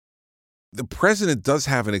The president does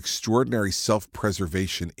have an extraordinary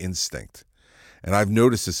self-preservation instinct. And I've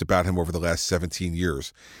noticed this about him over the last 17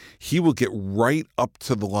 years. He will get right up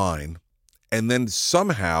to the line and then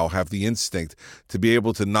somehow have the instinct to be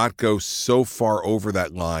able to not go so far over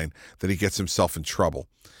that line that he gets himself in trouble,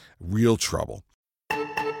 real trouble.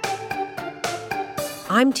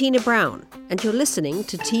 I'm Tina Brown, and you're listening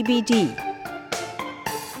to TBD.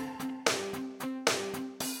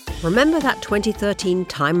 Remember that 2013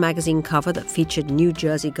 Time magazine cover that featured New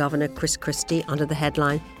Jersey Governor Chris Christie under the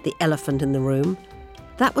headline, "The Elephant in the Room"?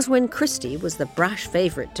 That was when Christie was the brash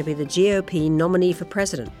favourite to be the GOP nominee for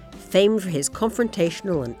president, famed for his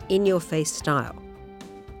confrontational and in-your-face style.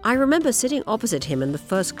 I remember sitting opposite him in the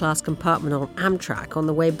first-class compartment on Amtrak on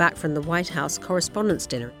the way back from the White House Correspondents'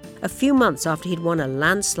 Dinner, a few months after he'd won a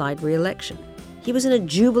landslide re-election. He was in a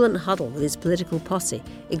jubilant huddle with his political posse,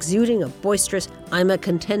 exuding a boisterous "I'm a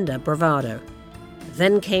contender" bravado.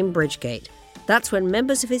 Then came Bridgegate. That's when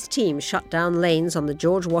members of his team shut down lanes on the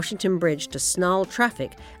George Washington Bridge to snarl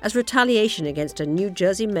traffic as retaliation against a New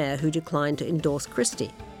Jersey mayor who declined to endorse Christie.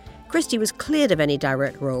 Christie was cleared of any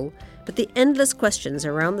direct role, but the endless questions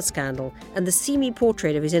around the scandal and the seamy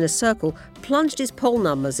portrait of his inner circle plunged his poll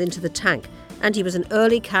numbers into the tank, and he was an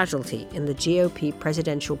early casualty in the GOP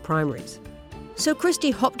presidential primaries. So Christie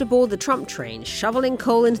hopped aboard the Trump train, shoveling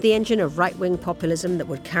coal into the engine of right-wing populism that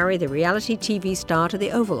would carry the reality TV star to the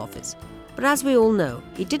Oval Office. But as we all know,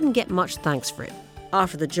 he didn't get much thanks for it.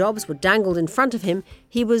 After the jobs were dangled in front of him,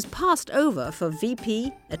 he was passed over for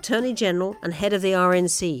VP, Attorney General, and head of the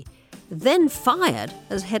RNC, then fired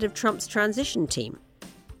as head of Trump's transition team.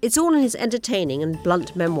 It's all in his entertaining and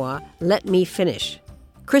blunt memoir, Let Me Finish.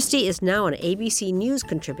 Christie is now an ABC News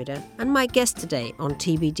contributor and my guest today on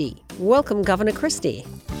TBD. Welcome, Governor Christie.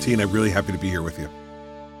 Tina, really happy to be here with you.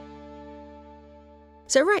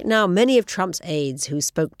 So right now, many of Trump's aides who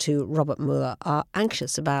spoke to Robert Mueller are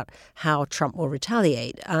anxious about how Trump will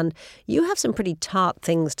retaliate. And you have some pretty tart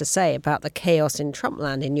things to say about the chaos in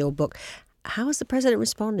Trumpland in your book. How has the president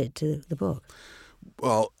responded to the book?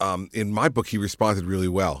 Well, in my book, he responded really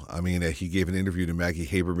well. I mean, he gave an interview to Maggie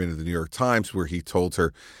Haberman of the New York Times where he told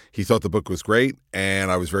her he thought the book was great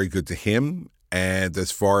and I was very good to him. And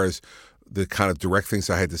as far as the kind of direct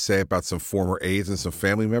things I had to say about some former aides and some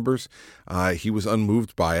family members, he was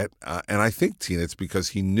unmoved by it. And I think, Tina, it's because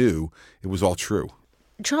he knew it was all true.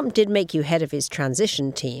 Trump did make you head of his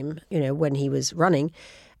transition team, when he was running.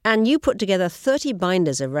 And you put together 30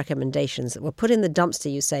 binders of recommendations that were put in the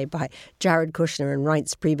dumpster, you say, by Jared Kushner and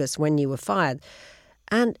Reince Priebus when you were fired.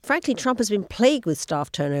 And frankly, Trump has been plagued with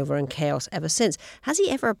staff turnover and chaos ever since. Has he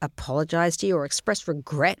ever apologized to you or expressed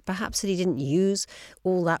regret, perhaps, that he didn't use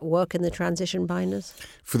all that work in the transition binders?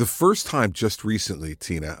 For the first time just recently,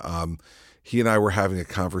 Tina, he and I were having a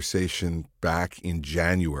conversation back in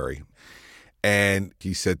January. And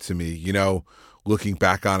he said to me, looking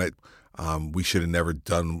back on it, we should have never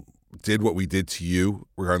did what we did to you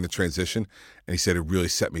regarding the transition. And he said it really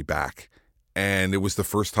set me back. And it was the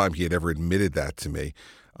first time he had ever admitted that to me.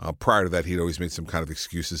 Prior to that, he'd always made some kind of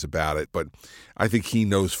excuses about it. But I think he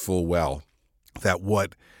knows full well that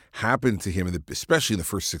what happened to him, especially in the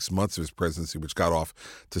first 6 months of his presidency, which got off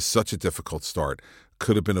to such a difficult start,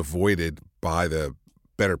 could have been avoided by the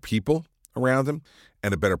better people around him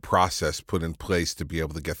and a better process put in place to be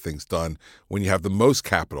able to get things done when you have the most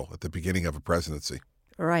capital at the beginning of a presidency.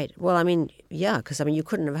 Right. Well, because you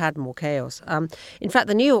couldn't have had more chaos. In fact,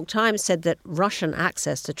 the New York Times said that Russian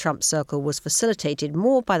access to Trump's circle was facilitated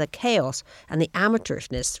more by the chaos and the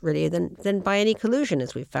amateurishness, really, than by any collusion,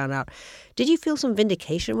 as we found out. Did you feel some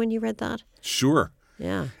vindication when you read that? Sure.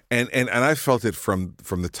 Yeah. And I felt it from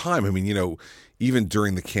the time. Even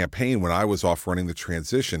during the campaign when I was off running the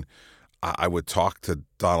transition, I would talk to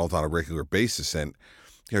Donald on a regular basis and,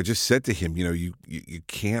 just said to him, you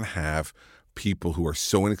can't have people who are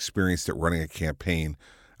so inexperienced at running a campaign.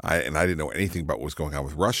 I didn't know anything about what was going on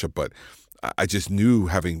with Russia, but I just knew,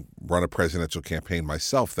 having run a presidential campaign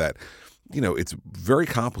myself, that, it's very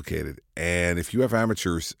complicated. And if you have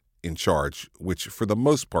amateurs in charge, which for the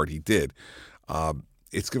most part he did,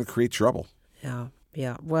 it's going to create trouble.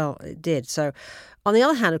 Yeah, well, it did. So, on the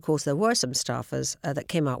other hand, of course, there were some staffers that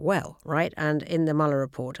came out well, right? And in the Mueller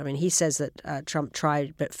report, he says that Trump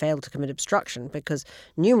tried but failed to commit obstruction because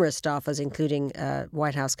numerous staffers, including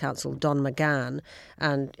White House counsel Don McGahn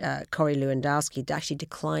and Corey Lewandowski, actually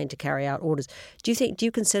declined to carry out orders. Do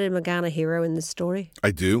you consider McGahn a hero in this story?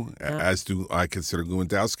 I do, as do I consider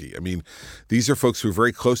Lewandowski. These are folks who are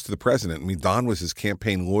very close to the president. Don was his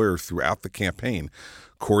campaign lawyer throughout the campaign.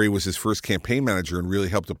 Corey was his first campaign manager and really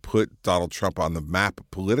helped to put Donald Trump on the map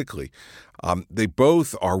politically. They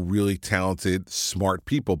both are really talented, smart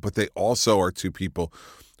people, but they also are two people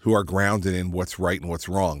who are grounded in what's right and what's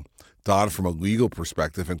wrong. Don from a legal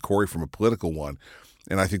perspective and Corey from a political one.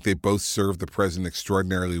 And I think they both served the president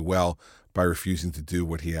extraordinarily well by refusing to do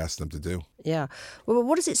what he asked them to do. Yeah. Well,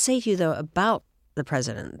 what does it say to you, though, about the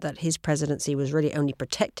president, that his presidency was really only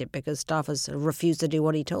protected because staffers refused to do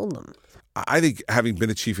what he told them? I think having been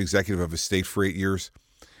a chief executive of a state for 8 years,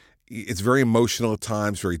 it's very emotional at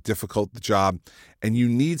times, very difficult, the job. And you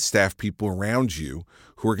need staff people around you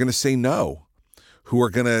who are going to say no, who are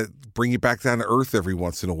going to bring you back down to earth every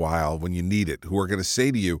once in a while when you need it, who are going to say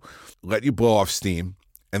to you, let you blow off steam,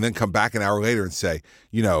 and then come back an hour later and say,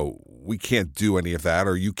 we can't do any of that,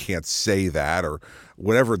 or you can't say that, or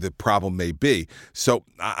whatever the problem may be. So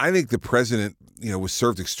I think the president, was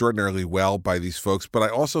served extraordinarily well by these folks. But I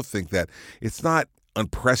also think that it's not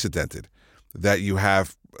unprecedented that you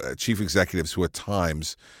have chief executives who at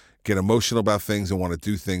times get emotional about things and want to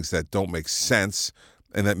do things that don't make sense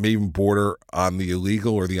and that may even border on the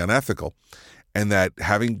illegal or the unethical. And that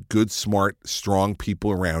having good, smart, strong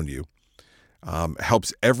people around you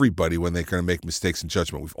helps everybody when they're going to make mistakes in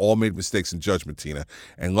judgment. We've all made mistakes in judgment, Tina.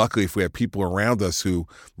 And luckily, if we have people around us who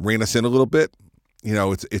rein us in a little bit,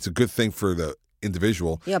 it's a good thing for the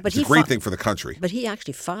individual. Yeah, but it's a great thing for the country. But he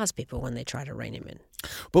actually fires people when they try to rein him in.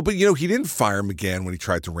 But he didn't fire him again when he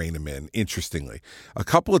tried to rein him in, interestingly. A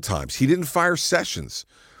couple of times. He didn't fire Sessions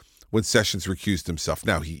when Sessions recused himself.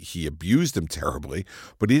 Now, he abused him terribly,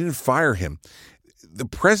 but he didn't fire him. The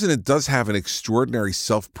president does have an extraordinary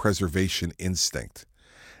self-preservation instinct.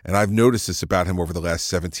 And I've noticed this about him over the last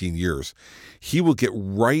 17 years. He will get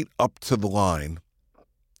right up to the line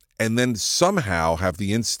and then somehow have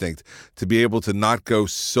the instinct to be able to not go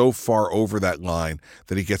so far over that line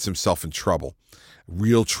that he gets himself in trouble,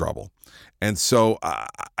 real trouble. And so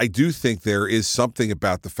I do think there is something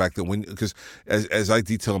about the fact that because as I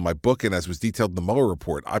detail in my book and as was detailed in the Mueller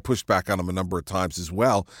report, I pushed back on him a number of times as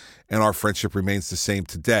well, and our friendship remains the same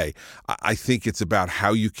today. I think it's about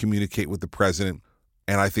how you communicate with the president,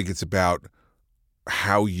 and I think it's about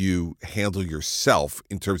how you handle yourself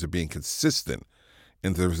in terms of being consistent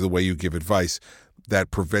in terms of the way you give advice that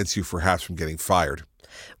prevents you perhaps from getting fired.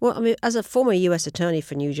 Well, I mean, as a former U.S. attorney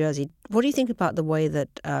for New Jersey, what do you think about the way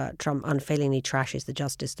that Trump unfailingly trashes the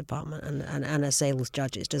Justice Department and assails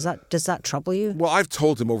judges? Does that trouble you? Well, I've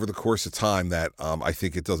told him over the course of time that I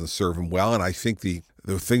think it doesn't serve him well, and I think the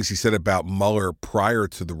things he said about Mueller prior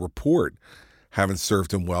to the report haven't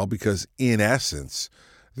served him well because, in essence,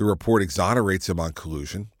 the report exonerates him on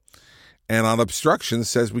collusion. And on obstruction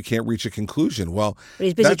says we can't reach a conclusion. Well, but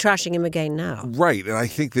he's busy trashing him again now. Right. And I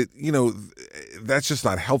think that, that's just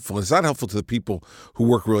not helpful. It's not helpful to the people who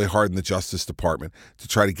work really hard in the Justice Department to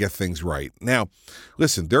try to get things right. Now,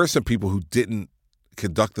 listen, there are some people who didn't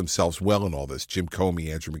conduct themselves well in all this. Jim Comey,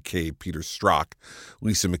 Andrew McCabe, Peter Strzok,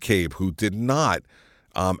 Lisa McCabe, who did not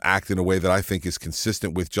act in a way that I think is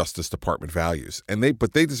consistent with Justice Department values.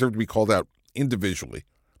 But they deserve to be called out individually,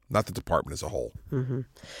 not the department as a whole. Mm-hmm.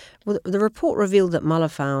 Well, the report revealed that Mueller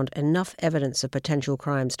found enough evidence of potential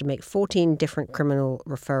crimes to make 14 different criminal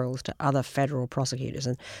referrals to other federal prosecutors.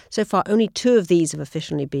 And so far, only 2 of these have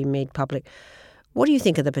officially been made public. What do you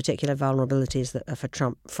think of the particular vulnerabilities that are for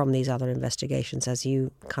Trump from these other investigations as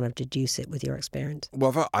you kind of deduce it with your experience?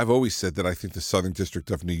 Well, I've always said that I think the Southern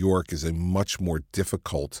District of New York is a much more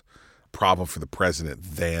difficult problem for the president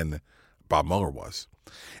than Bob Mueller was.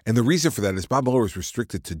 And the reason for that is Bob Mueller was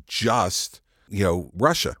restricted to just,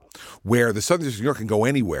 Russia, where the Southern District of New York can go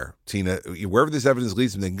anywhere, Tina. Wherever this evidence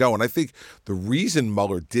leads them, they can go. And I think the reason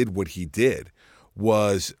Mueller did what he did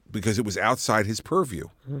was because it was outside his purview.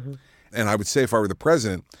 Mm-hmm. And I would say if I were the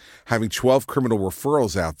president, having 12 criminal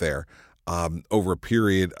referrals out there over a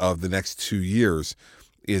period of the next 2 years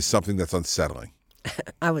is something that's unsettling.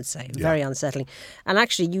 I would say very unsettling. And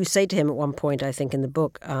actually, you say to him at one point, I think in the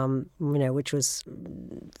book, which was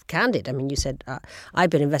candid. I mean, you said,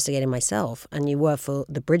 I've been investigating myself, and you were for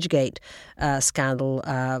the Bridgegate scandal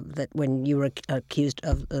that when you were accused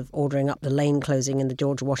of ordering up the lane closing in the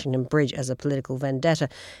George Washington Bridge as a political vendetta.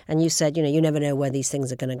 And you said, you never know where these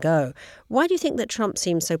things are going to go. Why do you think that Trump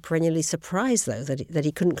seems so perennially surprised, though, that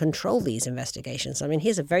he couldn't control these investigations? I mean,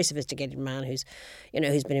 he's a very sophisticated man who's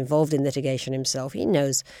been involved in litigation himself. He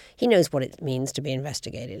knows what it means to be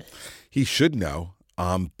investigated. He should know.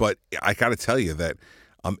 But I got to tell you that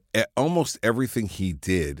almost everything he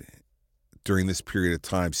did during this period of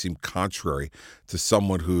time seemed contrary to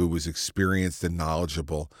someone who was experienced and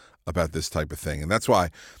knowledgeable about this type of thing. And that's why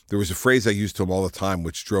there was a phrase I used to him all the time,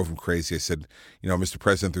 which drove him crazy. I said, Mr.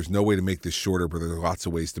 President, there's no way to make this shorter, but there are lots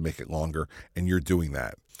of ways to make it longer, and you're doing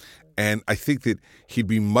that. And I think that he'd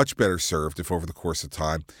be much better served if over the course of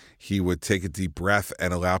time he would take a deep breath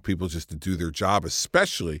and allow people just to do their job,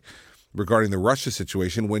 especially regarding the Russia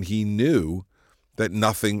situation when he knew that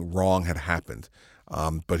nothing wrong had happened.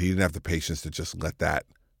 But he didn't have the patience to just let that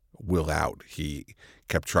will out. He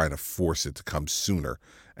kept trying to force it to come sooner.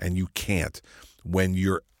 And you can't. When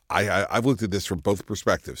I've looked at this from both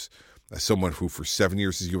perspectives. As someone who for 7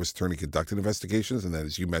 years as U.S. Attorney conducted investigations, and then,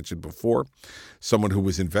 as you mentioned before, someone who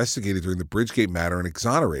was investigated during the Bridgegate matter and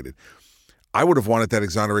exonerated. I would have wanted that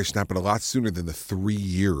exoneration to happen a lot sooner than the 3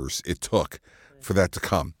 years it took for that to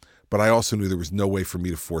come. But I also knew there was no way for me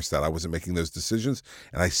to force that. I wasn't making those decisions,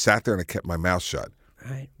 and I sat there and I kept my mouth shut.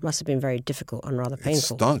 Right. Must have been very difficult and rather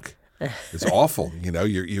painful. It stunk. It's awful.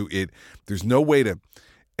 There's no way to...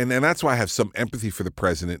 And that's why I have some empathy for the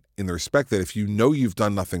president in the respect that if you know you've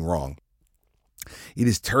done nothing wrong, it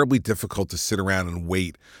is terribly difficult to sit around and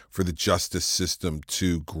wait for the justice system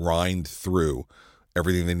to grind through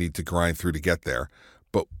everything they need to grind through to get there.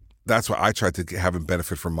 But that's why I tried to have him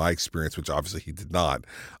benefit from my experience, which obviously he did not,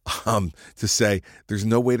 to say there's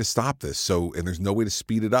no way to stop this. And there's no way to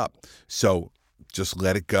speed it up. So just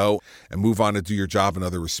let it go and move on to do your job in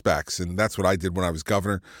other respects. And that's what I did when I was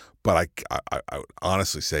governor. But I would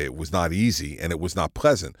honestly say it was not easy and it was not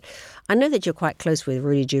pleasant. I know that you're quite close with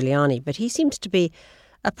Rudy Giuliani, but he seems to be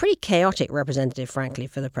a pretty chaotic representative, frankly,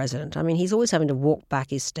 for the president. I mean, he's always having to walk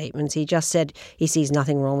back his statements. He just said he sees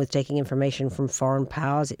nothing wrong with taking information from foreign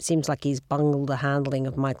powers. It seems like he's bungled the handling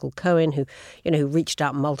of Michael Cohen, who reached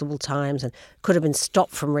out multiple times and could have been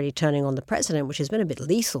stopped from really turning on the president, which has been a bit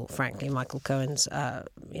lethal, frankly, Michael Cohen's,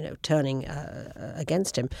 turning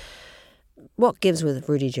against him. What gives with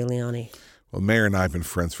Rudy Giuliani? Well, Mayor and I have been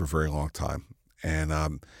friends for a very long time.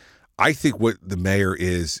 And I think what the mayor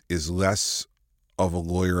is less of a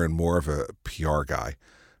lawyer and more of a PR guy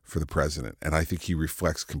for the president. And I think he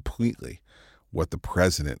reflects completely what the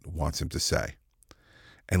president wants him to say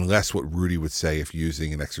and less what Rudy would say if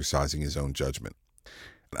using and exercising his own judgment.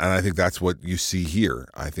 And I think that's what you see here.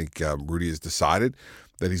 I think Rudy has decided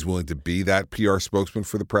that he's willing to be that PR spokesman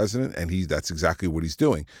for the president, and that's exactly what he's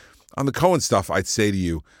doing. On the Cohen stuff, I'd say to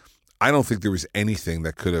you, I don't think there was anything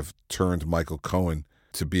that could have turned Michael Cohen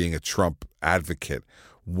to being a Trump advocate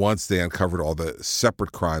once they uncovered all the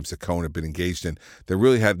separate crimes that Cohen had been engaged in that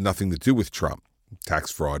really had nothing to do with Trump,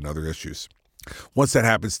 tax fraud and other issues. Once that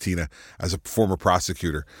happens, Tina, as a former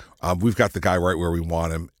prosecutor, we've got the guy right where we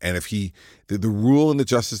want him. And if the rule in the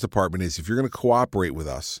Justice Department is if you're going to cooperate with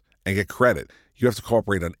us and get credit, you have to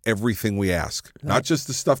cooperate on everything we ask, not just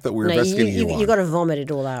the stuff that we're investigating you on. You got to vomit it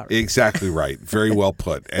all out. Exactly right. Very well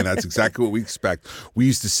put. And that's exactly what we expect. We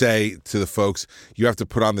used to say to the folks, you have to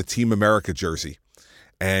put on the Team America jersey.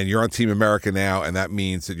 And you're on Team America now, and that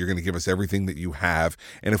means that you're going to give us everything that you have.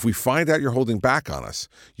 And if we find out you're holding back on us,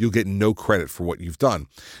 you'll get no credit for what you've done.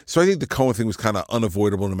 So I think the Cohen thing was kind of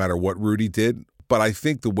unavoidable no matter what Rudy did. But I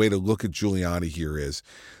think the way to look at Giuliani here is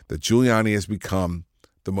that Giuliani has become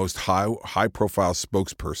the most high-profile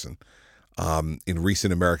spokesperson in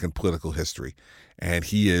recent American political history. And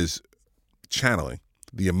he is channeling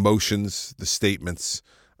the emotions, the statements,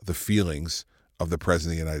 the feelings of the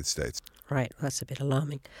President of the United States. Right. That's a bit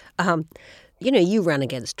alarming. You ran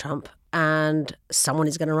against Trump, and someone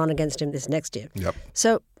is going to run against him this next year. Yep.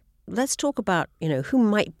 So let's talk about, who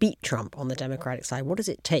might beat Trump on the Democratic side. What does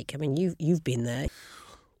it take? I mean, you've been there.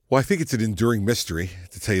 Well, I think it's an enduring mystery,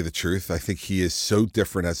 to tell you the truth. I think he is so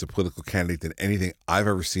different as a political candidate than anything I've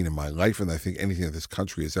ever seen in my life, and I think anything that this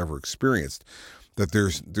country has ever experienced, that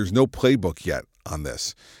there's no playbook yet on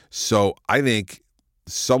this. So I think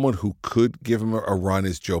someone who could give him a run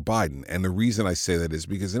is Joe Biden. And the reason I say that is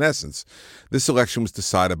because, in essence, this election was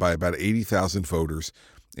decided by about 80,000 voters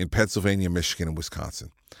in Pennsylvania, Michigan, and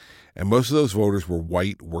Wisconsin. And most of those voters were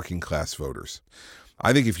white working-class voters.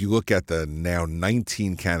 I think if you look at the now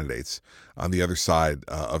 19 candidates on the other side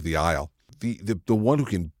of the aisle, the one who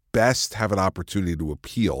can best have an opportunity to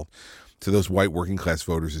appeal to those white working-class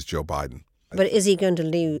voters is Joe Biden. But is he going to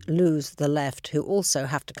lose the left, who also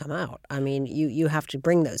have to come out? I mean, you have to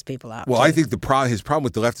bring those people out. Well, I think his problem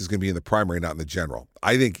with the left is going to be in the primary, not in the general.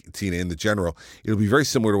 I think, Tina, in the general, it'll be very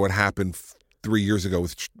similar to what happened 3 years ago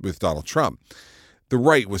with Donald Trump. The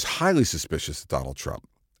right was highly suspicious of Donald Trump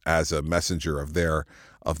as a messenger of their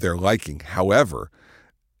liking. However,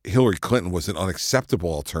 Hillary Clinton was an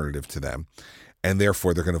unacceptable alternative to them, and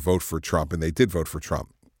therefore they're going to vote for Trump, and they did vote for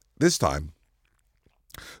Trump. This time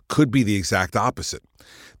could be the exact opposite,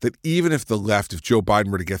 that even if Joe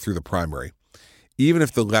Biden were to get through the primary, even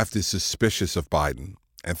if the left is suspicious of Biden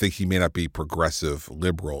and think he may not be progressive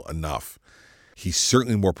liberal enough, he's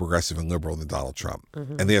certainly more progressive and liberal than Donald Trump.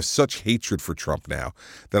 Mm-hmm. And they have such hatred for Trump now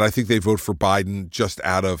that I think they vote for Biden just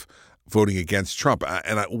out of voting against Trump.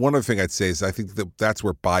 And one other thing I'd say is I think that's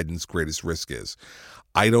where Biden's greatest risk is.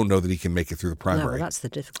 I don't know that he can make it through the primary. No, that's the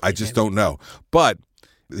difficulty. I just don't know. But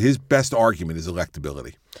his best argument is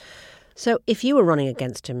electability. So if you were running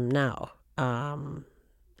against him now,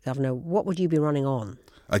 Governor, what would you be running on?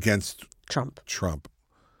 Against Trump.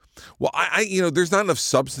 Well, there's not enough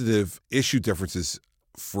substantive issue differences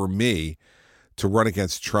for me to run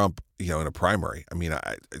against Trump, in a primary. I mean,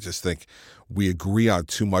 I just think we agree on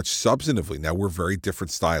too much substantively. Now, we're very different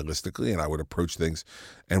stylistically, and I would have approached things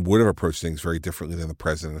very differently than the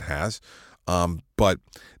president has. But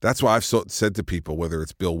that's why I've said to people, whether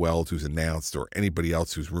it's Bill Weld, who's announced, or anybody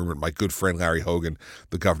else who's rumored, my good friend Larry Hogan,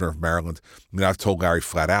 the governor of Maryland, I've told Larry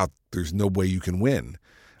flat out, there's no way you can win.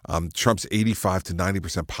 Trump's 85 to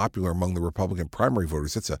 90% popular among the Republican primary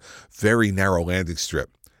voters. That's a very narrow landing strip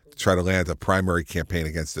to try to land a primary campaign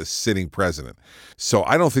against a sitting president. So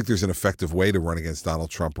I don't think there's an effective way to run against Donald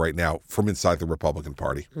Trump right now from inside the Republican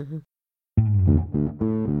Party. Mm-hmm.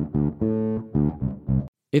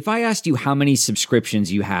 If I asked you how many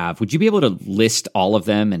subscriptions you have, would you be able to list all of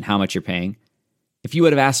them and how much you're paying? If you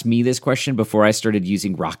would have asked me this question before I started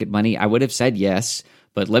using Rocket Money, I would have said yes.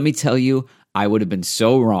 But let me tell you, I would have been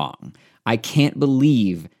so wrong. I can't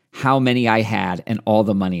believe how many I had and all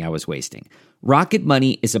the money I was wasting. Rocket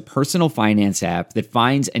Money is a personal finance app that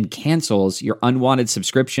finds and cancels your unwanted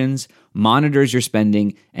subscriptions, monitors your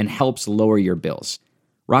spending, and helps lower your bills.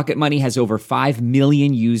 Rocket Money has over 5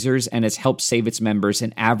 million users and has helped save its members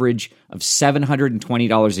an average of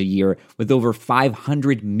 $720 a year with over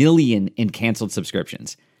 500 million in canceled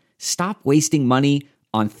subscriptions. Stop wasting money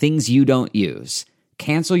on things you don't use.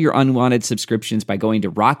 Cancel your unwanted subscriptions by going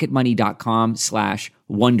to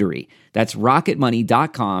rocketmoney.com/Wondery. That's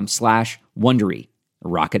rocketmoney.com/Wondery.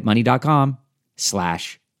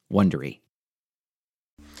 rocketmoney.com/Wondery.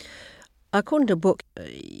 According to a book,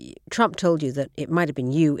 Trump told you that it might have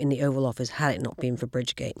been you in the Oval Office had it not been for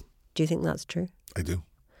Bridgegate. Do you think that's true? I do.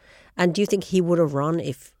 And do you think he would have run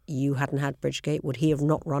if you hadn't had Bridgegate? Would he have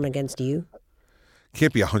not run against you?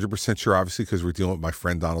 Can't be 100% sure, obviously, because we're dealing with my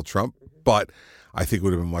friend Donald Trump. But I think it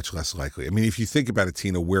would have been much less likely. I mean, if you think about it,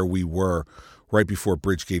 Tina, where we were right before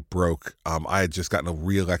Bridgegate broke, I had just gotten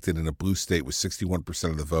reelected in a blue state with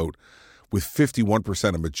 61% of the vote, with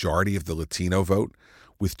 51% a majority of the Latino vote,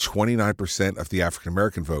 with 29% of the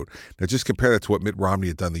African-American vote. Now, just compare that to what Mitt Romney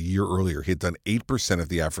had done the year earlier. He had done 8% of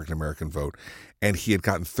the African-American vote, and he had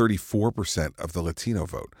gotten 34% of the Latino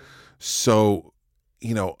vote. So,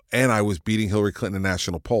 and I was beating Hillary Clinton in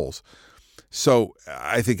national polls. So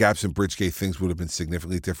I think absent Bridgegate, things would have been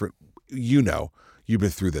significantly different. You've been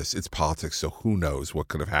through this. It's politics, so who knows what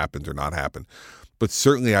could have happened or not happened. But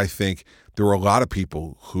certainly I think there were a lot of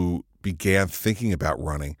people who began thinking about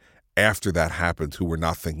running after that happened who were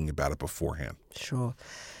not thinking about it beforehand. Sure.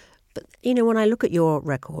 But, when I look at your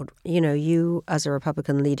record, you as a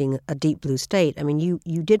Republican leading a deep blue state, I mean, you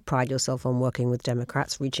did pride yourself on working with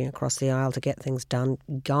Democrats, reaching across the aisle to get things done,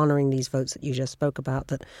 garnering these votes that you just spoke about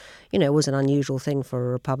that, was an unusual thing for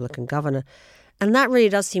a Republican governor. And that really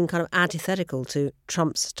does seem kind of antithetical to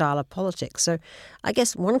Trump's style of politics. So I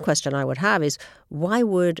guess one question I would have is, why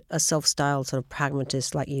would a self-styled sort of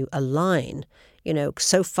pragmatist like you align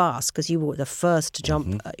so fast, because you were the first to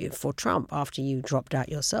jump for Trump after you dropped out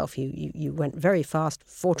yourself. You went very fast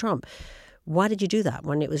for Trump. Why did you do that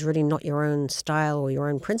when it was really not your own style or your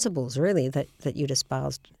own principles, really, that you'd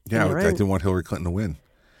espoused? Yeah, I didn't want Hillary Clinton to win.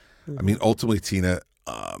 Mm-hmm. I mean, ultimately, Tina,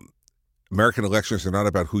 American elections are not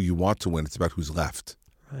about who you want to win. It's about who's left.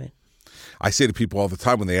 Right. I say to people all the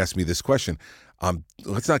time when they ask me this question,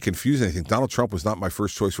 let's not confuse anything. Donald Trump was not my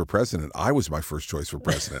first choice for president. I was my first choice for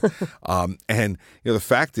president. And the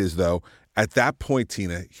fact is, though, at that point,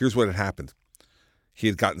 Tina, here's what had happened. He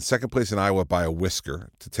had gotten second place in Iowa by a whisker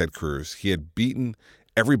to Ted Cruz. He had beaten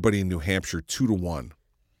everybody in New Hampshire 2-1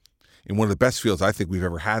 in one of the best fields I think we've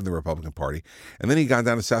ever had in the Republican Party. And then he gone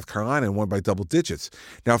down to South Carolina and won by double digits.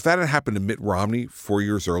 Now, if that had happened to Mitt Romney 4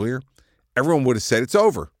 years earlier, everyone would have said it's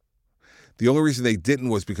over. The only reason they didn't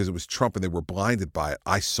was because it was Trump and they were blinded by it.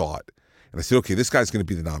 I saw it. And I said, okay, this guy's going to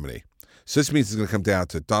be the nominee. So this means it's going to come down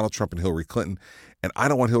to Donald Trump and Hillary Clinton. And I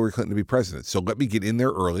don't want Hillary Clinton to be president. So let me get in there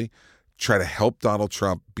early, try to help Donald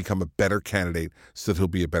Trump become a better candidate so that he'll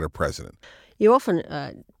be a better president. You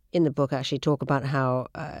often, in the book, actually talk about how,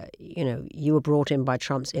 you were brought in by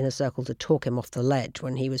Trump's inner circle to talk him off the ledge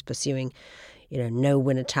when he was pursuing,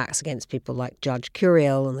 no-win attacks against people like Judge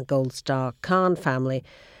Curiel and the Gold Star Khan family.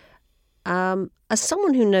 As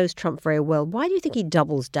someone who knows Trump very well, why do you think he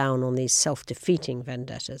doubles down on these self-defeating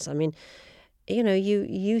vendettas? I mean,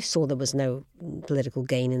 you saw there was no political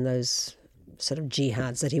gain in those sort of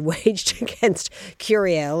jihads that he waged against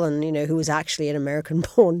Curiel, and who was actually an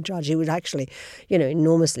American-born judge who was actually,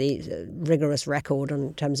 enormously rigorous record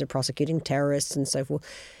in terms of prosecuting terrorists and so forth.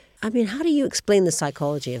 I mean, how do you explain the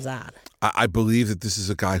psychology of that? I believe that this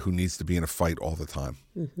is a guy who needs to be in a fight all the time.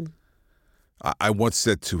 Mm-hmm. I once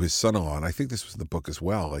said to his son-in-law, and I think this was in the book as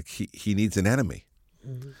well, like he needs an enemy.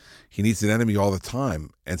 Mm-hmm. He needs an enemy all the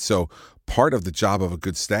time. And so part of the job of a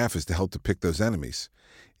good staff is to help to pick those enemies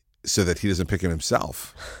so that he doesn't pick him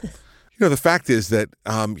himself. The fact is that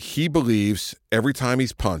he believes every time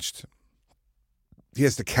he's punched, he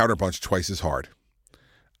has to counterpunch twice as hard.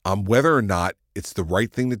 Whether or not it's the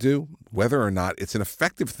right thing to do, whether or not it's an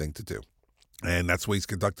effective thing to do. And that's the way he's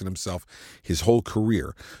conducted himself his whole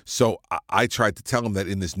career. So I tried to tell him that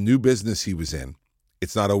in this new business he was in,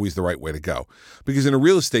 it's not always the right way to go. Because in a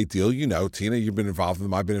real estate deal, Tina, you've been involved in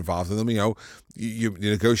them, I've been involved in them, you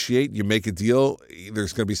negotiate, you make a deal,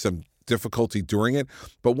 there's going to be some difficulty during it.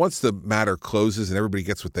 But once the matter closes and everybody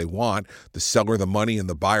gets what they want, the seller the money and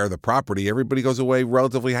the buyer the property, everybody goes away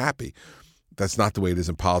relatively happy. That's not the way it is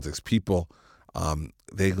in politics. People,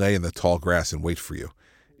 they lay in the tall grass and wait for you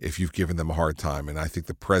if you've given them a hard time. And I think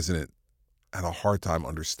the president had a hard time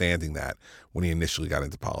understanding that when he initially got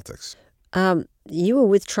into politics. You were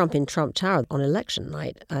with Trump in Trump Tower on election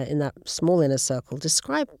night in that small inner circle.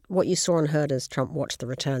 Describe what you saw and heard as Trump watched the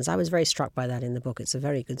returns. I was very struck by that in the book. It's a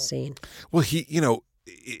very good scene. Well,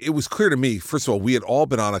 it was clear to me, first of all, we had all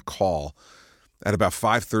been on a call at about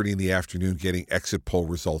 5:30 in the afternoon getting exit poll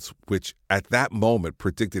results, which at that moment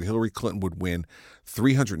predicted Hillary Clinton would win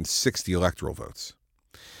 360 electoral votes.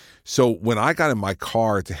 So when I got in my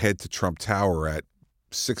car to head to Trump Tower at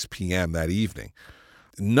 6 p.m. that evening,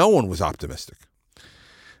 no one was optimistic.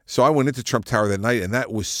 So I went into Trump Tower that night, and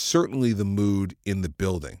that was certainly the mood in the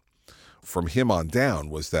building. From him on down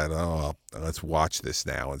was that, let's watch this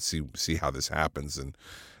now and see how this happens and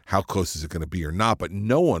how close is it going to be or not. But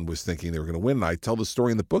no one was thinking they were going to win. And I tell the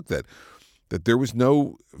story in the book that there was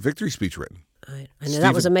no victory speech written. I know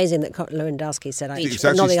that was amazing that Lewandowski said. It's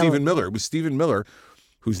actually Stephen Miller. It was Stephen Miller,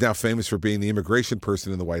 who's now famous for being the immigration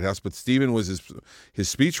person in the White House. But Stephen was his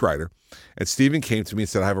speechwriter. And Stephen came to me and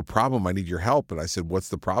said, I have a problem. I need your help. And I said, what's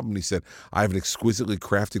the problem? And he said, I have an exquisitely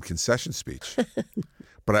crafted concession speech,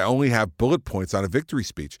 but I only have bullet points on a victory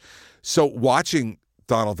speech. So watching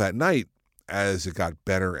Donald that night, as it got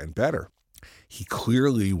better and better, he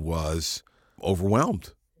clearly was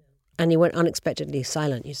overwhelmed. And he went unexpectedly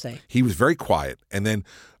silent, you say? He was very quiet. And then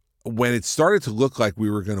when it started to look like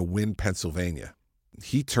we were going to win Pennsylvania,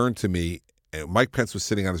 he turned to me, and Mike Pence was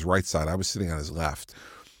sitting on his right side. I was sitting on his left.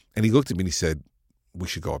 And he looked at me and he said, we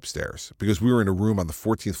should go upstairs. Because we were in a room on the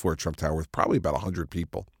 14th floor of Trump Tower with probably about 100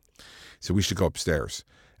 people. So we should go upstairs.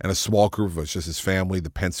 And a small group of us, just his family, the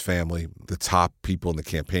Pence family, the top people in the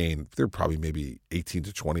campaign, there were probably maybe 18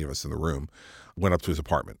 to 20 of us in the room, went up to his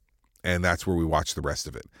apartment. And that's where we watched the rest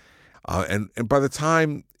of it. And by the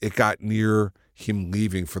time it got near him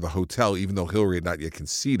leaving for the hotel, even though Hillary had not yet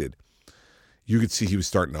conceded, you could see he was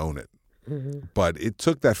starting to own it. Mm-hmm. But it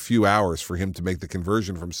took that few hours for him to make the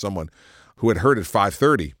conversion from someone who had heard at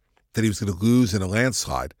 5:30 that he was going to lose in a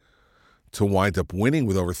landslide to wind up winning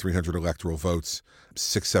with over 300 electoral votes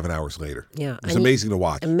 6-7 hours later. Yeah, it was amazing to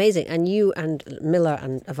watch. Amazing. And you and Miller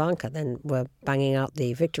and Ivanka then were banging out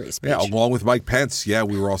the victory speech. Yeah, along with Mike Pence. Yeah,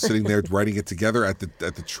 we were all sitting there writing it together at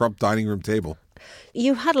the Trump dining room table.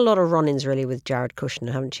 You've had a lot of run-ins really with Jared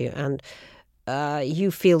Kushner, haven't you? And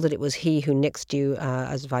you feel that it was he who nixed you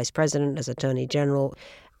as vice president, as attorney general.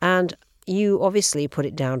 And you obviously put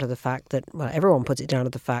it down to the fact that, well, everyone puts it down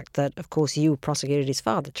to the fact that, of course, you prosecuted his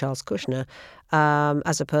father, Charles Kushner,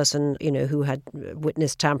 as a person, who had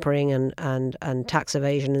witnessed tampering and tax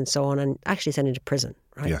evasion and so on, and actually sent him to prison,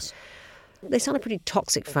 right? Yes. They sound a pretty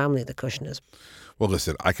toxic family, the Kushners. Well,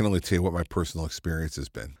 listen, I can only tell you what my personal experience has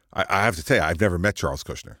been. I have to tell you, I've never met Charles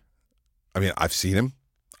Kushner. I mean, I've seen him.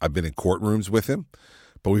 I've been in courtrooms with him,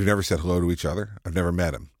 but we've never said hello to each other. I've never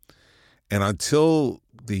met him. And until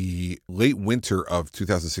the late winter of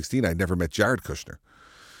 2016, I never met Jared Kushner.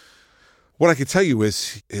 What I can tell you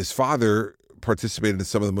is his father participated in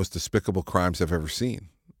some of the most despicable crimes I've ever seen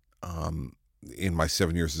in my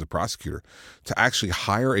 7 years as a prosecutor. To actually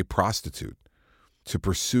hire a prostitute to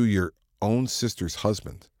pursue your own sister's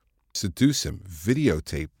husband, seduce him,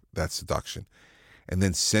 videotape that seduction, and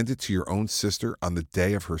then send it to your own sister on the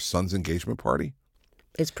day of her son's engagement party.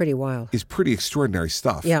 It's pretty wild. It's pretty extraordinary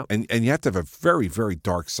stuff. Yeah. And you have to have a very, very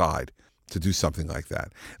dark side to do something like that.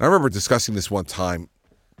 And I remember discussing this one time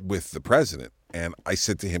with the president. And I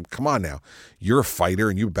said to him, come on now, you're a fighter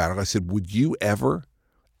and you battle. I said, would you ever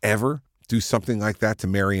do something like that to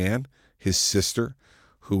Marianne, his sister,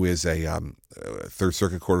 who is a Third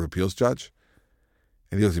Circuit Court of Appeals judge?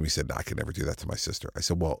 And he looked at me and said, no, I could never do that to my sister. I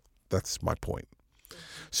said, well, that's my point.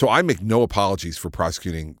 So I make no apologies for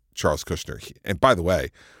prosecuting Charles Kushner. And by the way,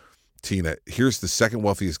 Tina, here's the second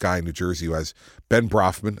wealthiest guy in New Jersey who has Ben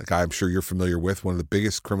Brafman, a guy I'm sure you're familiar with, one of the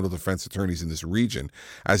biggest criminal defense attorneys in this region,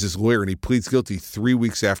 as his lawyer, and he pleads guilty 3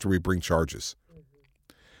 weeks after we bring charges.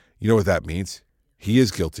 You know what that means? He is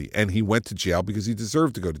guilty, and he went to jail because he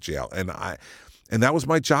deserved to go to jail. And that was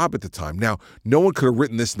my job at the time. Now, no one could have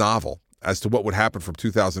written this novel as to what would happen from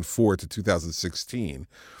 2004 to 2016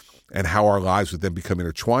 and how our lives would then become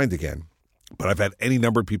intertwined again. But I've had any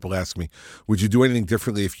number of people ask me, would you do anything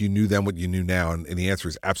differently if you knew then what you knew now? And the answer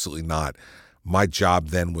is absolutely not. My job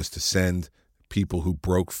then was to send people who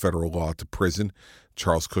broke federal law to prison.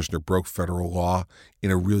 Charles Kushner broke federal law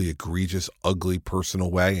in a really egregious, ugly,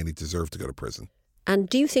 personal way, and he deserved to go to prison. And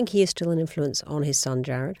do you think he is still an influence on his son,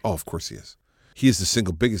 Jared? Oh, of course he is. He is the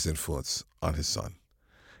single biggest influence on his son.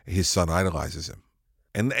 His son idolizes him.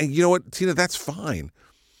 And you know what, Tina, that's fine.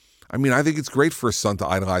 I mean, I think it's great for a son to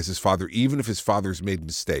idolize his father, even if his father's made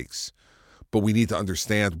mistakes. But we need to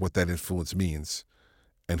understand what that influence means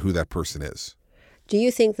and who that person is. Do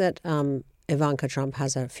you think that Ivanka Trump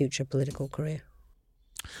has a future political career?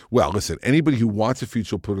 Well, listen, anybody who wants a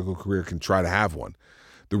future political career can try to have one.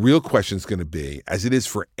 The real question is going to be, as it is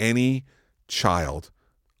for any child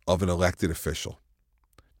of an elected official,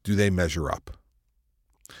 do they measure up?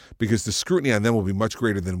 Because the scrutiny on them will be much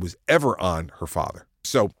greater than was ever on her father.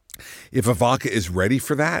 So if Ivanka is ready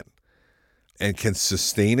for that and can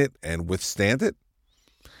sustain it and withstand it,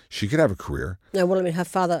 she could have a career. No, well, I mean, her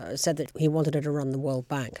father said that he wanted her to run the World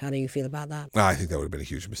Bank. How do you feel about that? I think that would have been a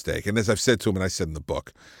huge mistake. And as I've said to him, and I said in the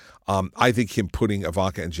book, I think him putting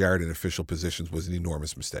Ivanka and Jared in official positions was an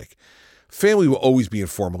enormous mistake. Family will always be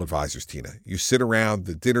informal advisors, Tina. You sit around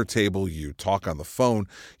the dinner table, you talk on the phone,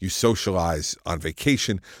 you socialize on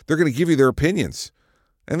vacation. They're going to give you their opinions,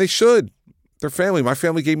 and they should. They're family. My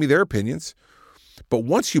family gave me their opinions. But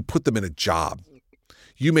once you put them in a job,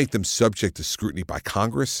 you make them subject to scrutiny by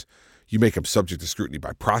Congress. You make them subject to scrutiny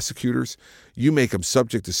by prosecutors. You make them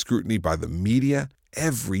subject to scrutiny by the media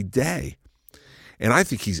every day. And I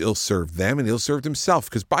think he's ill-served them and ill-served himself.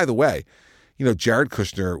 Because, by the way, you know, Jared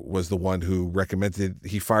Kushner was the one who recommended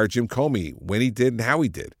he fire Jim Comey when he did and how he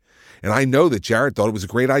did. And I know that Jared thought it was a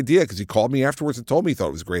great idea because he called me afterwards and told me he thought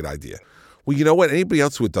it was a great idea. Well, you know what? Anybody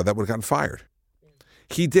else who had done that would have gotten fired.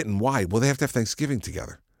 He didn't. Why? Well, they have to have Thanksgiving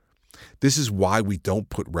together. This is why we don't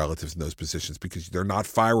put relatives in those positions, because they're not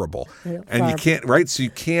fireable. And you can't, right? So you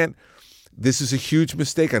can't. This is a huge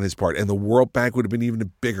mistake on his part. And the World Bank would have been even a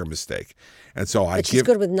bigger mistake. And so But she's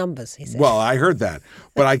good with numbers, he said. Well, I heard that.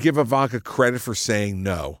 But I give Ivanka credit for saying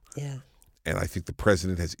no. Yeah. And I think the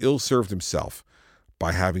president has ill-served himself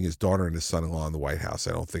by having his daughter and his son-in-law in the White House.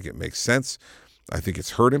 I don't think it makes sense. I think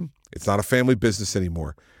it's hurt him. It's not a family business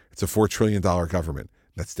anymore. It's a $4 trillion government.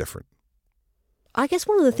 That's different. I guess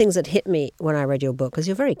one of the things that hit me when I read your book, because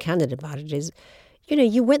you're very candid about it, is, you know,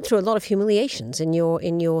 you went through a lot of humiliations in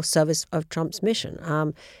your service of Trump's mission.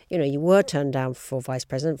 You know, you were turned down for vice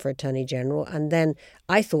president, for attorney general, and then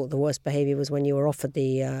I thought the worst behavior was when you were offered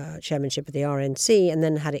the chairmanship of the RNC and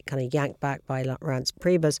then had it kind of yanked back by Reince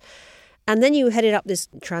Priebus. And then you headed up this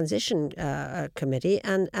transition committee,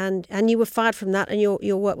 and you were fired from that, and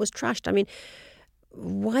your work was trashed. I mean,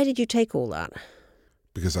 why did you take all that?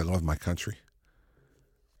 Because I love my country.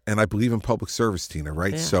 And I believe in public service, Tina,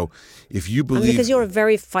 right? Yeah. So if you believe... because you're a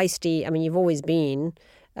very feisty, I mean, you've always been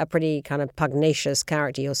a pretty kind of pugnacious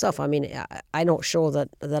character yourself. I mean, I'm not sure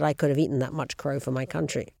that I could have eaten that much crow for my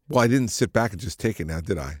country. Well, I didn't sit back and just take it now,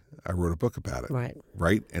 did I? I wrote a book about it. Right.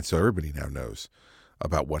 Right? And so everybody now knows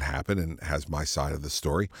about what happened and has my side of the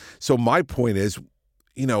story. So my point is,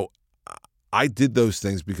 you know, I did those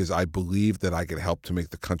things because I believed that I could help to make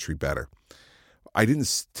the country better. I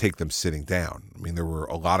didn't take them sitting down. I mean, there were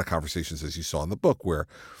a lot of conversations, as you saw in the book, where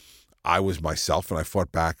I was myself and I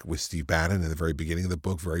fought back with Steve Bannon in the very beginning of the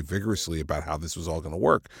book very vigorously about how this was all going to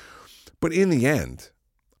work. But in the end,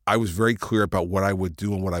 I was very clear about what I would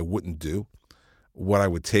do and what I wouldn't do, what I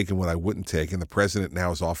would take and what I wouldn't take. And the president now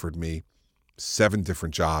has offered me 7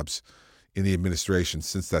 different jobs in the administration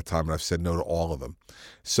since that time, and I've said no to all of them.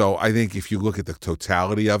 So I think if you look at the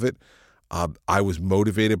totality of it, I was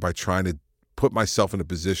motivated by trying to put myself in a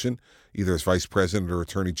position, either as vice president or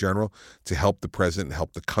attorney general, to help the president and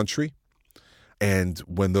help the country. And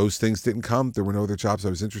when those things didn't come, there were no other jobs I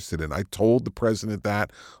was interested in. I told the president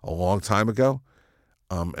that a long time ago.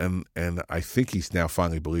 And I think he now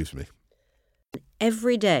finally believes me.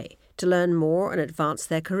 Every day to learn more and advance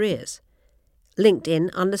their careers.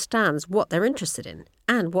 LinkedIn understands what they're interested in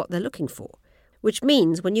and what they're looking for, which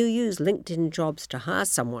means when you use LinkedIn Jobs to hire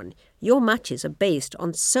someone, your matches are based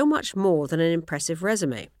on so much more than an impressive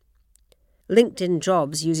resume. LinkedIn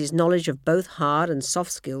Jobs uses knowledge of both hard and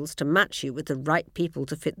soft skills to match you with the right people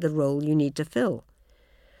to fit the role you need to fill.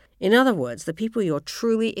 In other words, the people you're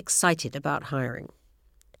truly excited about hiring.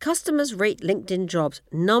 Customers rate LinkedIn Jobs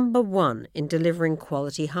 #1 in delivering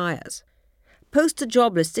quality hires. Post a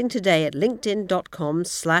job listing today at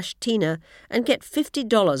linkedin.com/Tina and get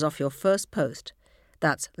 $50 off your first post.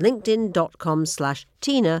 That's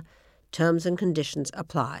linkedin.com/Tina. Terms and conditions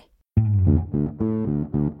apply.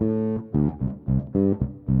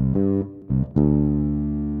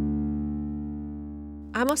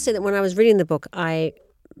 I must say that when I was reading the book, I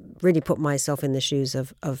really put myself in the shoes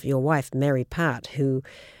of your wife, Mary Pat, who,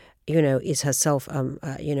 is herself, a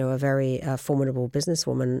very formidable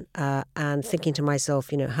businesswoman, and thinking to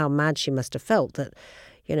myself, how mad she must have felt that,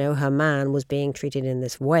 her man was being treated in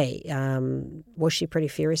this way. Was she pretty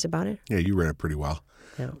furious about it? Yeah, you ran it pretty well.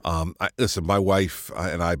 Yeah. Listen, my wife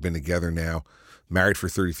and I have been together now, married for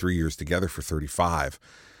 33 years, together for 35.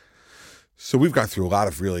 So we've gone through a lot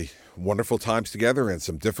of really wonderful times together and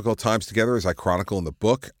some difficult times together, as I chronicle in the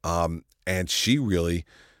book. And she really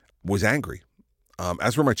was angry,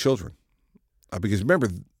 as were my children. Because remember,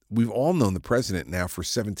 we've all known the president now for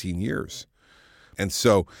 17 years. And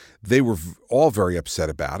so they were all very upset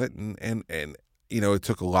about it. And it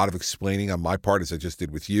took a lot of explaining on my part, as I just did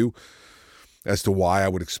with you, as to why I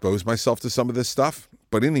would expose myself to some of this stuff.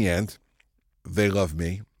 But in the end, they love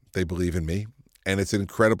me. They believe in me. And it's an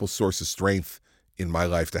incredible source of strength in my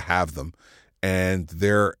life to have them. And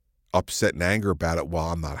they're upset and angry about it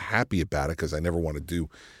while I'm not happy about it, because I never want to do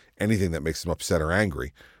anything that makes them upset or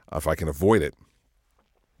angry if I can avoid it.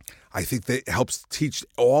 I think that helps teach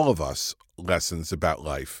all of us lessons about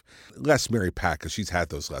life. Less Mary Pat, because she's had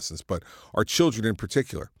those lessons, but our children in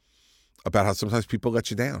particular, about how sometimes people let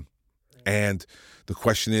you down. And the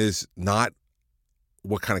question is not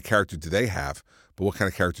what kind of character do they have, but what kind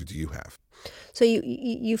of character do you have? So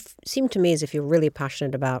you seem to me as if you're really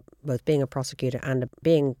passionate about both being a prosecutor and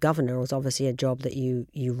being governor was obviously a job that you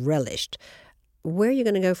relished. Where are you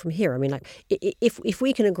going to go from here? I mean, if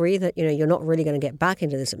we can agree that, you're not really going to get back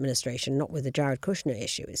into this administration, not with the Jared Kushner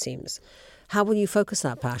issue, it seems, how will you focus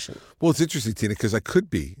that passion? Well, it's interesting, Tina, because I could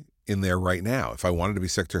be in there right now. If I wanted to be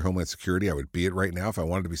Secretary of Homeland Security, I would be it right now. If I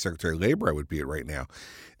wanted to be Secretary of Labor, I would be it right now.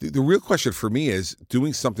 The real question for me is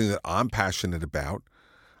doing something that I'm passionate about,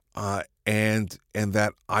 and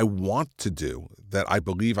that I want to do, that I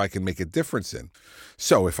believe I can make a difference in.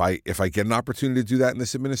 So if I get an opportunity to do that in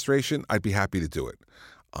this administration, I'd be happy to do it.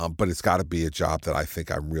 But it's got to be a job that I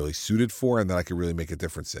think I'm really suited for and that I can really make a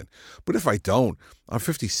difference in. But if I don't, I'm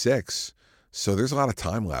 56, so there's a lot of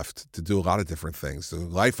time left to do a lot of different things. The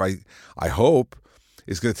life, I hope,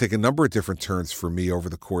 is going to take a number of different turns for me over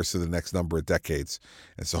the course of the next number of decades.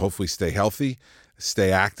 And so hopefully stay healthy,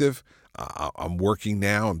 stay active. I'm working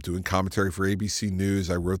now. I'm doing commentary for ABC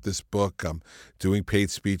News. I wrote this book. I'm doing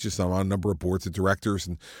paid speeches. I'm on a number of boards of directors.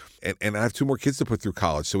 And I have 2 more kids to put through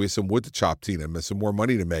college. So we have some wood to chop, Tina, and some more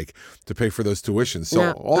money to make to pay for those tuitions. So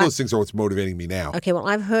now, all those things are what's motivating me now. Okay, well,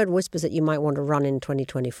 I've heard whispers that you might want to run in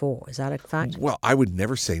 2024. Is that a fact? Well, I would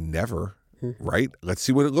never say never, right? Let's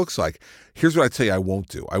see what it looks like. Here's what I tell you I won't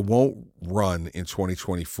do. I won't run in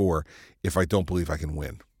 2024 if I don't believe I can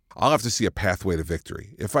win. I'll have to see a pathway to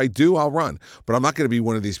victory. If I do, I'll run. But I'm not going to be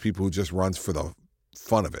one of these people who just runs for the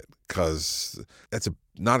fun of it, because that's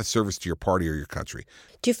not a service to your party or your country.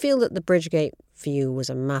 Do you feel that the Bridgegate for you was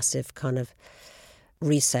a massive kind of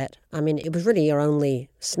reset? I mean, it was really your only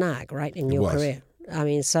snag, right, in your career? I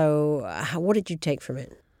mean, so what did you take from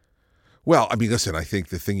it? Well, I mean, listen, I think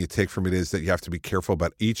the thing you take from it is that you have to be careful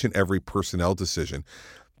about each and every personnel decision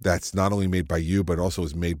that's not only made by you, but also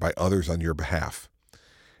is made by others on your behalf.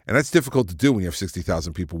 And that's difficult to do when you have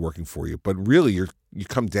 60,000 people working for you. But really, you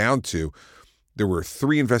come down to, there were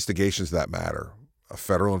 3 investigations that matter. A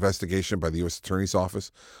federal investigation by the U.S. Attorney's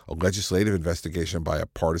Office, a legislative investigation by a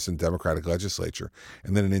partisan Democratic legislature,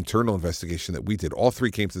 and then an internal investigation that we did. All 3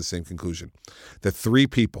 came to the same conclusion, that 3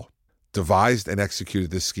 people devised and executed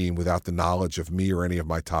this scheme without the knowledge of me or any of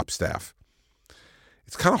my top staff.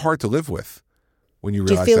 It's kind of hard to live with when you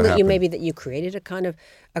realize that. Do you feel that happened. you created a kind of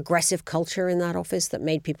aggressive culture in that office that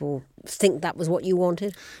made people think that was what you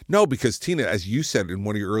wanted? No, because Tina, as you said in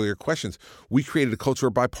one of your earlier questions, we created a culture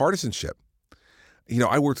of bipartisanship.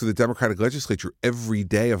 I worked with the Democratic legislature every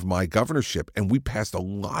day of my governorship, and we passed a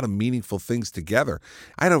lot of meaningful things together.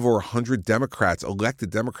 I had over 100 Democrats, elected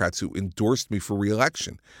Democrats, who endorsed me for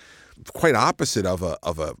re-election. Quite opposite of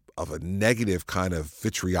a negative kind of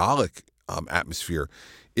vitriolic atmosphere.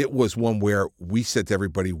 It was one where we said to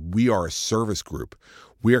everybody, we are a service group.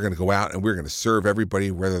 We are going to go out and we're going to serve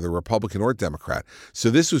everybody, whether they're Republican or Democrat.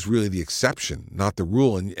 So this was really the exception, not the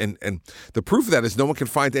rule. And the proof of that is no one can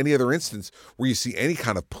find any other instance where you see any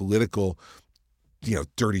kind of political,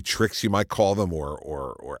 dirty tricks, you might call them,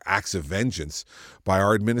 or acts of vengeance by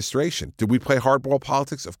our administration. Did we play hardball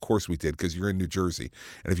politics? Of course we did, because you're in New Jersey.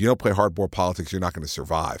 And if you don't play hardball politics, you're not going to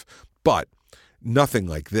survive. But nothing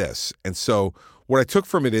like this. And so what I took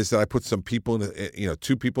from it is that I put some people in,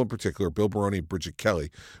 two people in particular, Bill Baroni and Bridget Kelly,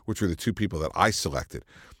 which were the two people that I selected.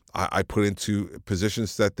 I put into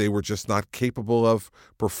positions that they were just not capable of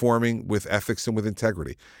performing with ethics and with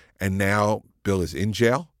integrity. And now Bill is in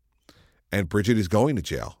jail and Bridget is going to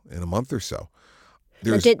jail in a month or so.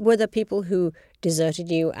 Were there people who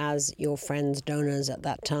deserted you as your friends, donors at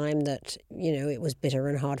that time that, it was bitter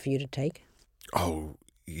and hard for you to take? Oh,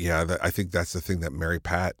 yeah. I think that's the thing that Mary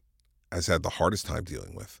Pat has had the hardest time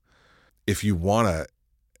dealing with. If you want to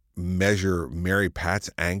measure Mary Pat's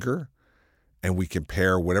anger, and we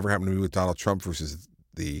compare whatever happened to me with Donald Trump versus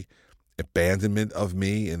the abandonment of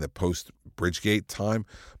me in the post-Bridgegate time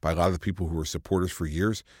by a lot of the people who were supporters for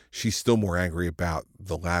years, she's still more angry about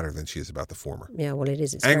the latter than she is about the former. Yeah, well, it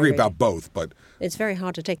is. It's angry about both, but it's very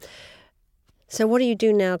hard to take. So what do you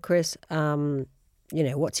do now, Chris?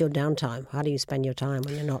 What's your downtime? How do you spend your time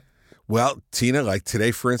when you're not? Well, Tina, like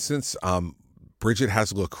today, for instance, Bridget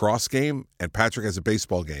has a lacrosse game and Patrick has a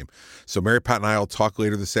baseball game. So Mary Pat and I will talk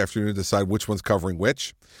later this afternoon to decide which one's covering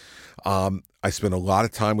which. I spend a lot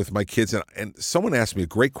of time with my kids. And someone asked me a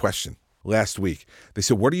great question last week. They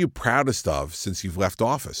said, what are you proudest of since you've left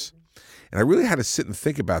office? And I really had to sit and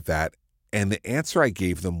think about that. And the answer I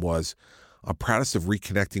gave them was, I'm proudest of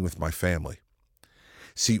reconnecting with my family.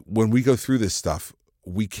 See, when we go through this stuff,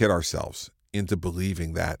 we kid ourselves into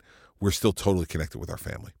believing that we're still totally connected with our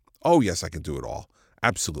family. Oh, yes, I can do it all.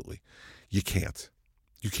 Absolutely. You can't.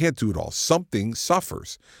 You can't do it all. Something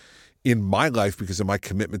suffers. In my life, because of my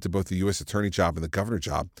commitment to both the U.S. attorney job and the governor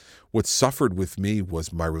job, what suffered with me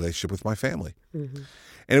was my relationship with my family. Mm-hmm.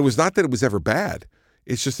 And it was not that it was ever bad.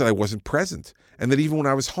 It's just that I wasn't present. And that even when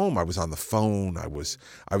I was home, I was on the phone. I was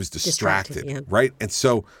distracted, yeah. Right? And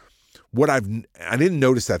so I didn't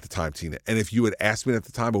notice that at the time, Tina. And if you had asked me at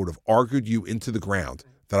the time, I would have argued you into the ground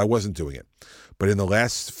that I wasn't doing it. But in the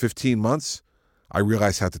last 15 months, I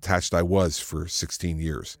realized how detached I was for 16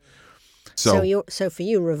 years. So for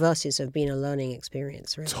you, reverses have been a learning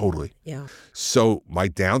experience, really. Totally. Yeah. So my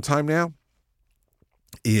downtime now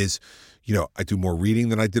is, I do more reading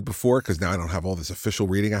than I did before because now I don't have all this official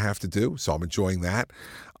reading I have to do. So I'm enjoying that.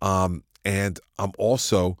 And I'm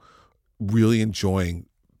also really enjoying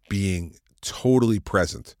being totally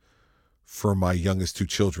present for my youngest two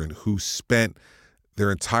children who spent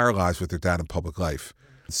their entire lives with their dad in public life.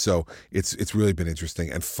 So it's really been interesting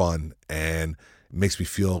and fun, and makes me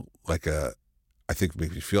feel like a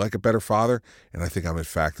better father, and I think I'm in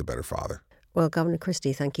fact a better father. Well, Governor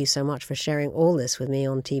Christie, thank you so much for sharing all this with me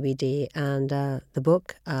on TBD. And the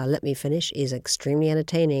book, Let Me Finish, is extremely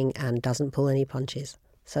entertaining and doesn't pull any punches.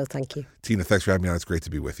 So thank you. Tina, thanks for having me on. It's great to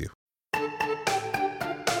be with you.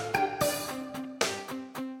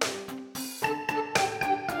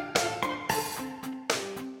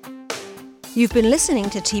 You've been listening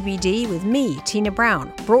to TBD with me, Tina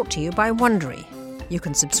Brown, brought to you by Wondery. You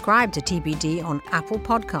can subscribe to TBD on Apple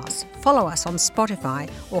Podcasts, follow us on Spotify,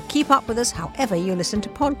 or keep up with us however you listen to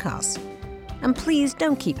podcasts. And please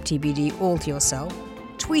don't keep TBD all to yourself.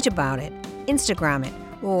 Tweet about it, Instagram it,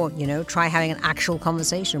 or, try having an actual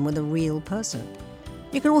conversation with a real person.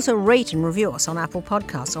 You can also rate and review us on Apple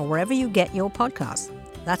Podcasts or wherever you get your podcasts.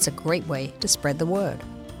 That's a great way to spread the word.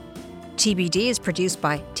 TBD is produced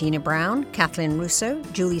by Tina Brown, Kathleen Russo,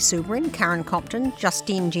 Julie Subrin, Karen Compton,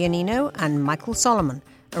 Justine Giannino, and Michael Solomon.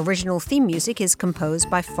 Original theme music is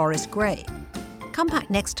composed by Forrest Gray. Come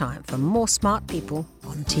back next time for more smart people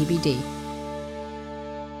on TBD.